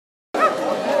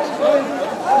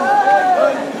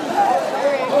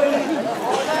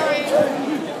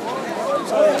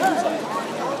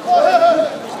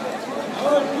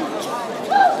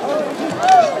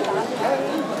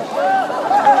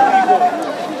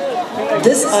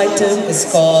This item is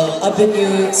called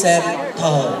Khiamniungan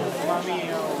Tao,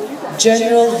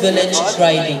 General Village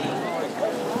Riding.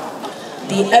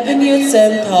 The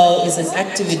Khiamniungan Tao is an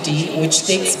activity which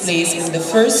takes place in the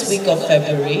first week of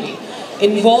February,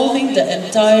 involving the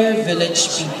entire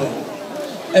village people.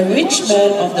 A rich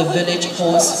man of the village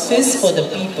hosts feasts for the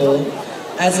people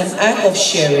as an act of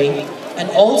sharing and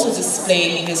also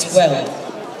displaying his wealth.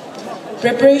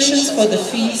 Preparations for the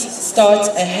feast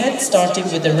starting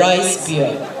with the rice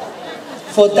beer.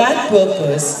 For that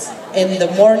purpose, in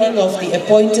the morning of the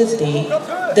appointed day,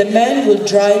 the men will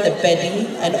dry the paddy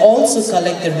and also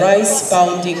collect the rice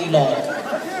pounding log.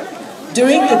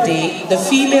 During the day, the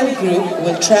female group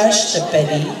will thrash the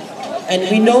paddy, and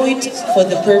we know it for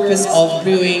the purpose of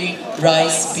brewing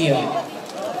rice beer.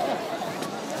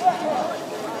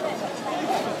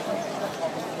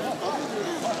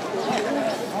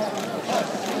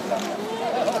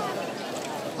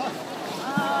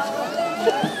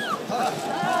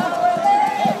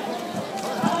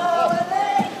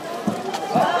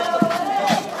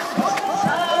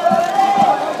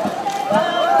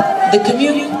 The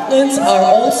Khiamniungans are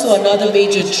also another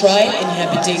major tribe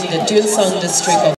inhabiting the Khiamniungan district of